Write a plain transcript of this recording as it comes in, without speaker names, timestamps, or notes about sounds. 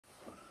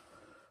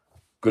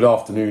Good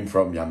afternoon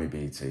from Yummy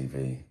B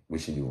TV.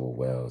 Wishing you all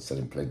well,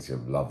 sending plenty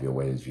of love your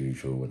way as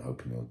usual, and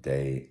hoping your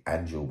day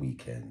and your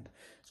weekend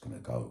is going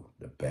to go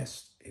the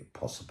best it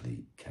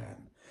possibly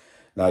can.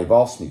 Now, you've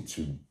asked me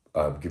to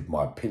give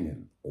my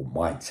opinion or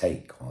my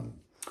take on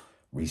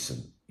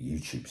recent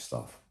YouTube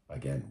stuff.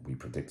 Again, we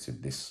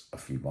predicted this a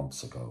few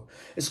months ago.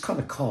 It's kind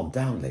of calmed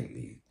down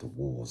lately, the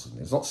wars, and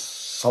there's not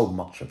so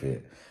much of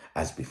it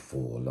as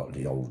before. A lot of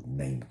the old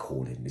name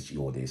calling, this,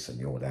 you're this and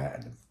you're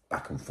that, and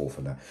back and forth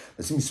and that.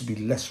 There seems to be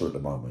lesser at the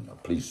moment. I'm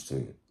pleased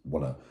to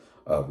want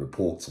to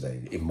report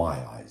today, in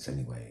my eyes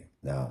anyway.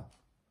 Now,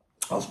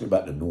 ask me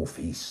about the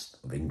northeast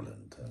of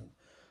England, and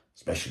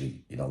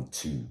especially,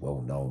 two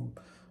well-known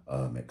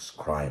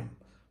ex-crime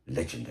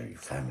legendary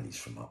families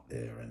from up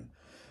there, and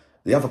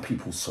the other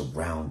people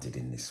surrounded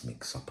in this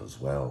mix-up as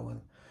well.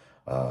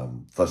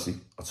 And firstly,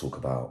 I talk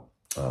about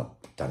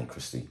Danny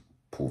Christie,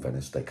 Paul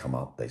Venice. They come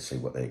up, they say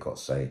what they got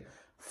to say.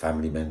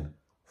 Family men,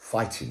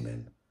 fighting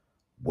men,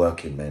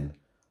 working men.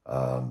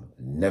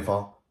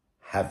 Never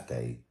have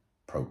they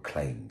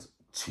proclaimed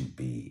to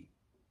be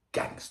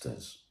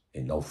gangsters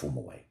in no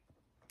formal way.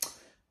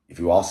 If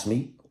you ask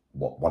me,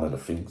 one of the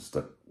things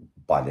that,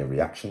 by their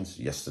reactions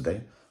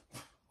yesterday,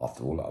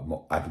 after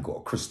all, I haven't got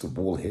a crystal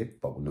ball here,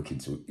 but we'll look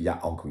into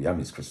Uncle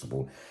Yammy's crystal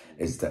ball,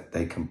 is that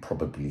they can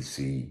probably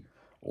see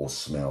or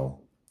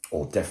smell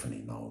or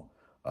definitely know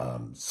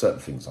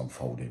certain things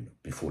unfolding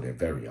before their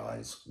very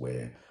eyes,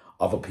 where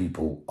other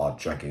people are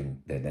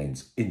dragging their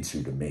names into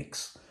the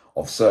mix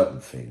of certain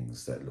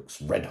things that looks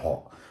red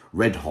hot,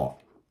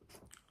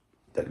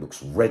 that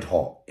looks red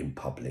hot in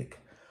public,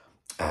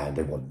 and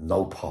they want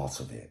no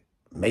part of it.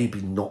 Maybe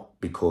not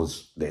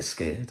because they're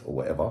scared or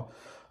whatever,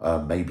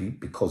 maybe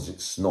because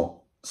it's not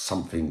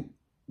something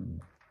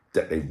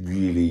that they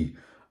really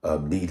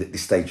need at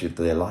this stage of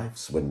their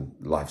lives, when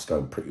life's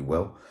going pretty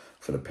well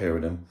for the pair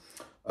of them.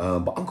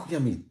 But Uncle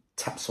Yummy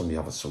taps on the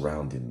other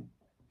surrounding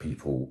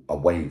people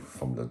away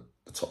from the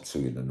top two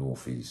in the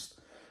northeast.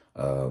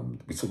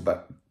 We talk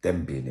about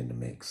them being in the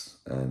mix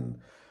and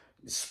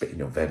spitting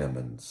your venom,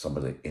 and some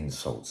of the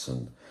insults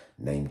and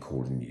name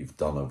calling that you've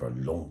done over a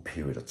long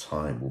period of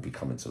time will be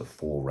coming to the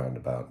fore round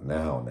about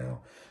now.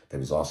 Now, they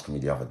was asking me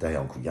the other day,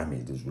 Uncle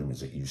Yummy, there's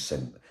rumours that you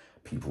sent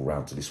people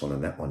round to this one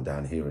and that one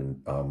down here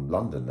in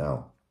London.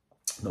 Now,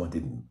 no, I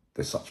didn't.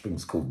 There's such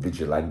things called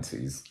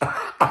vigilantes.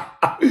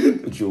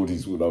 The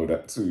Geordies will know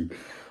that too,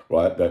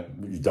 right? That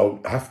you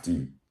don't have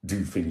to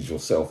do things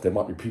yourself. There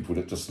might be people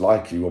that just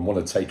like you and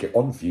want to take it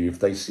on for you if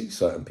they see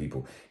certain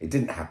people. It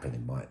didn't happen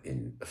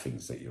in the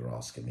things that you're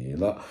asking me.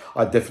 And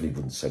I definitely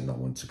wouldn't send no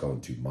one to go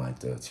and do my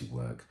dirty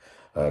work,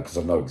 because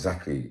I know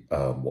exactly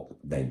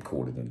what name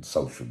calling and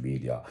social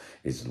media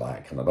is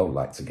like, and I don't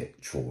like to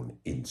get drawn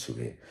into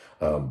it.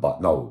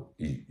 But no,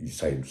 you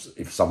say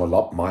if someone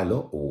like my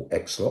lot or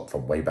ex lot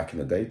from way back in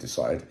the day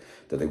decide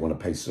that they want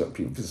to pay certain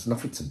people, there's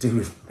nothing to do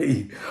with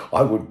me.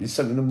 I wouldn't be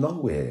sending them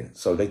nowhere.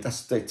 So they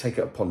take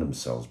it upon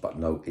themselves. But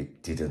no,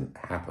 it didn't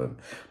happen.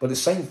 But the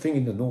same thing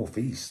in the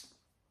northeast.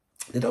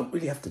 They don't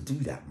really have to do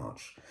that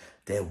much.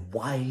 They're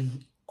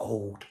wily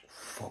old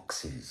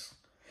foxes.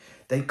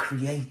 They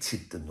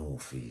created the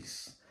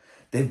northeast.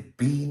 They've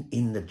been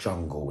in the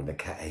jungle, in the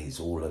caves,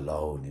 all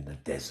alone in the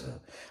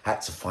desert,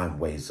 had to find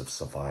ways of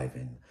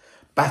surviving,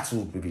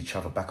 battled with each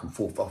other back and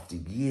forth after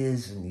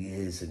years and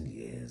years and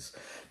years.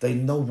 They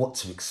know what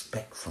to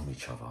expect from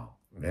each other.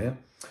 Yeah,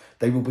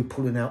 they will be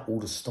pulling out all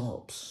the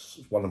stops.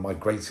 One of my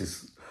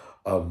greatest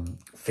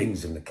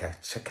things in the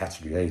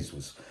category A's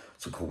was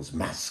to cause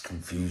mass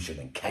confusion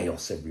and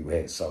chaos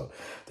everywhere, so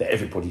that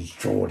everybody's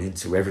drawn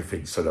into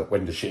everything, so that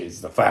when the shit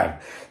is the fan,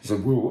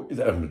 so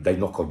they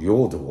knock on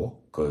your door,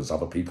 because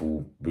other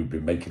people will be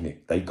making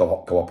it, they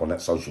go up on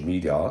that social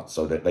media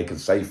so that they can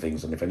say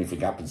things, and if anything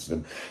happens to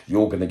them,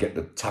 you're going to get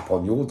the tap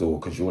on your door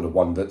because you're the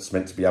one that's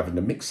meant to be having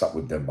the mix up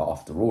with them. But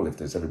after all, if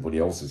there's everybody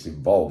else that's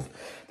involved,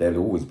 they'll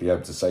always be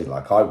able to say,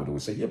 like I would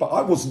always say, yeah, but I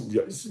wasn't,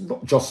 it's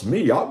not just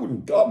me,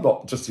 I'm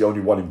not just the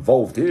only one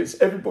involved here, it's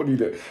everybody.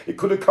 That it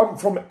could have come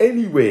from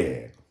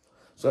anywhere.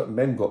 Certain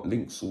men got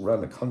links all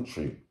around the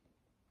country.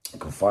 You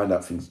can find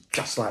out things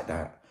just like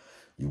that.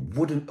 You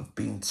wouldn't have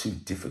been too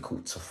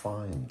difficult to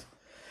find.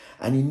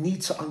 And you need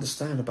to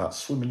understand about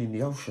swimming in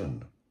the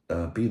ocean,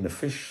 being the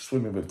fish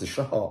swimming with the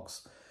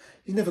sharks.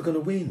 You're never going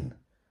to win.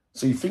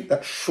 So you think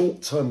that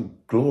short-term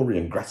glory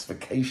and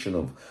gratification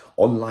of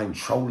online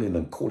trolling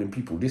and calling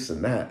people this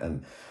and that,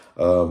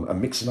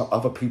 and mixing up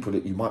other people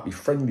that you might be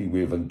friendly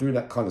with and doing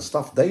that kind of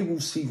stuff, they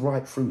will see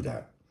right through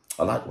that.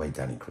 I like the way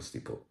Danny Christie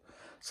put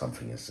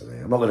something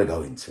yesterday. I'm not going to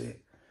go into it.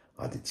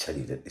 I did tell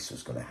you that this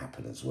was going to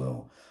happen as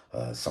well.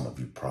 Some of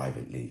you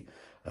privately,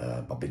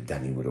 but Big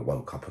Danny would have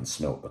woke up and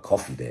smelt the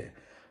coffee there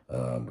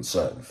with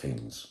certain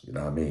things, you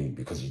know what I mean?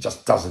 Because he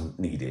just doesn't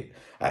need it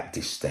at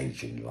this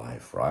stage in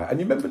life, right? And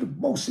you remember the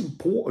most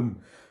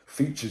important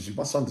features you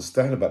must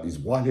understand about these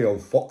wily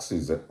old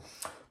foxes, that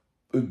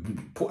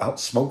put out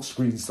smoke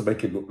screens to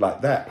make it look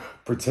like that,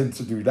 pretend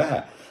to do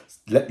that.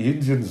 Let the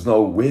Indians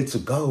know where to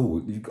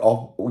go.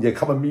 Yeah,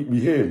 come and meet me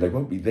here. And they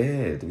won't be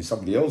there. There'll be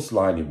somebody else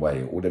lying in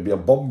wait, or there'll be a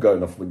bomb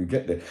going off when you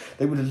get there.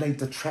 They would have laid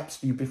the traps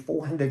for you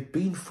beforehand. They've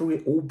been through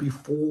it all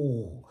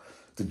before.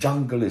 The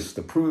junglists,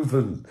 the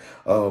proven,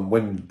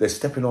 when they're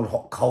stepping on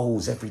hot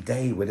coals every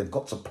day, where they've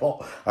got to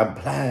plot and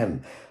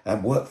plan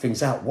and work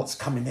things out. What's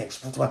coming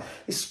next?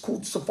 It's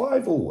called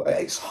survival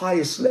at its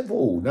highest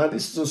level. Now,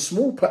 this is a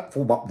small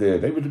platform up there.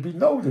 They would have been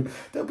known.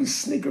 They'll be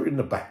sniggering in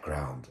the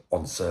background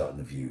on certain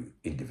of you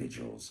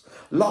individuals,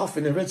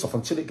 laughing their heads off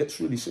until it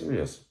gets really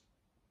serious.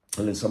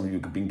 And then some of you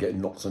have been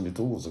getting knocks on your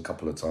doors a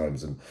couple of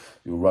times and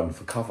you'll run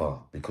for cover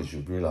because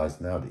you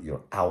realise now that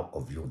you're out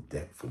of your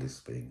depth for this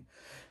thing.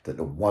 That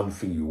the one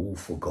thing you all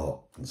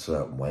forgot in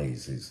certain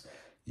ways is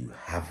you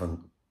haven't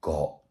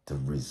got the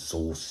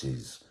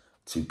resources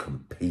to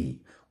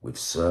compete with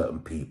certain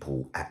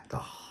people at the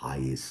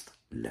highest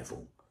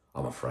level,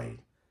 I'm afraid.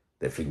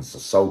 Their things are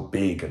so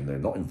big and they're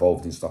not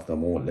involved in stuff no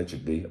more,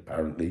 allegedly,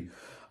 apparently.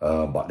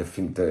 But they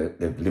think that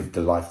they've lived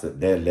the life that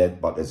they're led,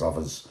 but there's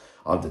others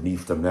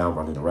underneath them now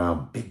running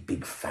around,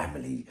 big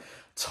family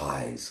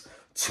ties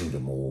to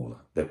them all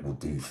that will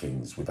do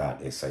things without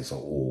their say-so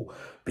or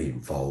be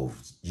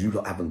involved. You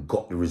haven't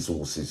got the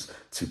resources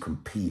to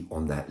compete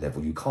on that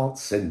level. You can't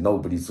send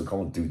nobody to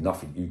go and do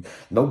nothing.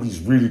 Nobody's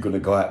really going to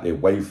go out their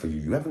way for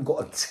you. You haven't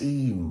got a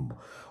team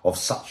of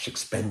such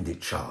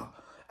expenditure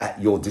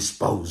at your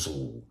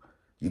disposal.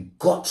 You've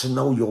got to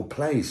know your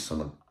place.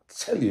 And I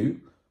tell you,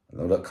 I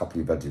know that a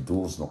couple of you have had your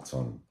doors knocked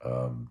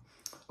on,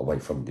 away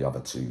from the other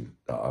two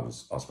that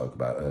I spoke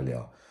about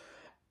earlier.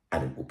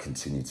 And it will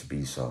continue to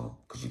be so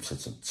because you've said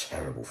some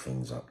terrible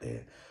things up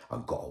there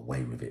and got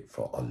away with it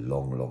for a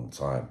long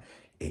time.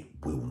 It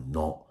will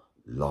not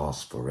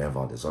last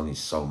forever. There's only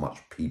so much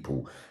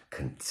people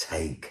can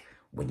take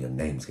when your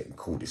name's getting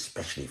called,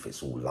 especially if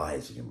it's all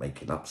lies and you're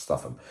making up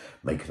stuff and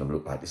making them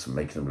look like this and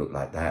making them look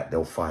like that.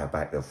 They'll fire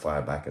back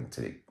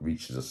until it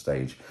reaches a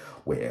stage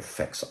where it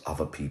affects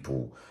other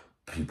people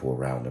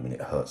around them and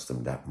it hurts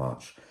them that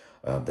much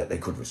that they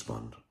could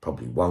respond.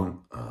 Probably won't,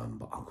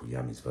 but Uncle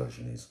Yammy's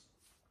version is,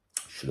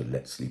 should have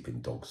let sleeping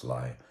dogs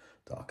lie,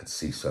 that I could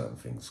see certain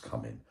things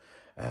coming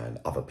and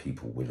other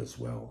people will as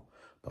well.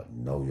 But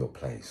know your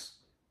place.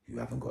 You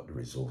haven't got the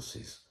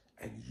resources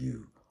and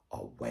you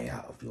are way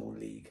out of your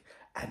league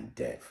and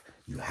depth.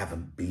 You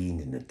haven't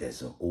been in the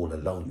desert all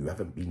alone. You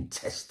haven't been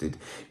tested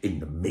in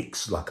the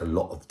mix like a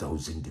lot of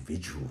those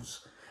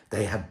individuals.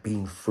 They have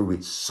been through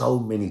it so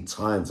many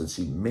times and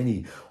seen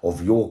many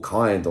of your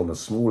kind on a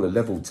smaller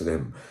level to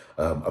them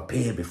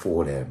appear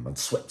before them and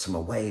swept them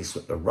away,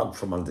 swept the rug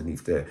from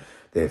underneath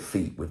their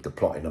feet with the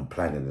plotting and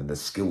planning and the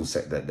skill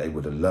set that they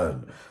would have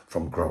learned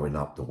from growing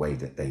up the way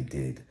that they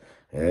did.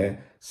 Yeah?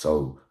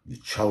 So you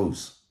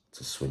chose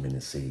to swim in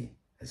the sea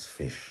as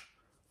fish,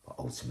 but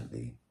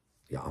ultimately,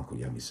 your Uncle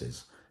Yummy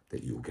says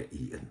that you'll get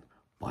eaten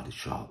by the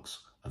sharks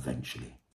eventually.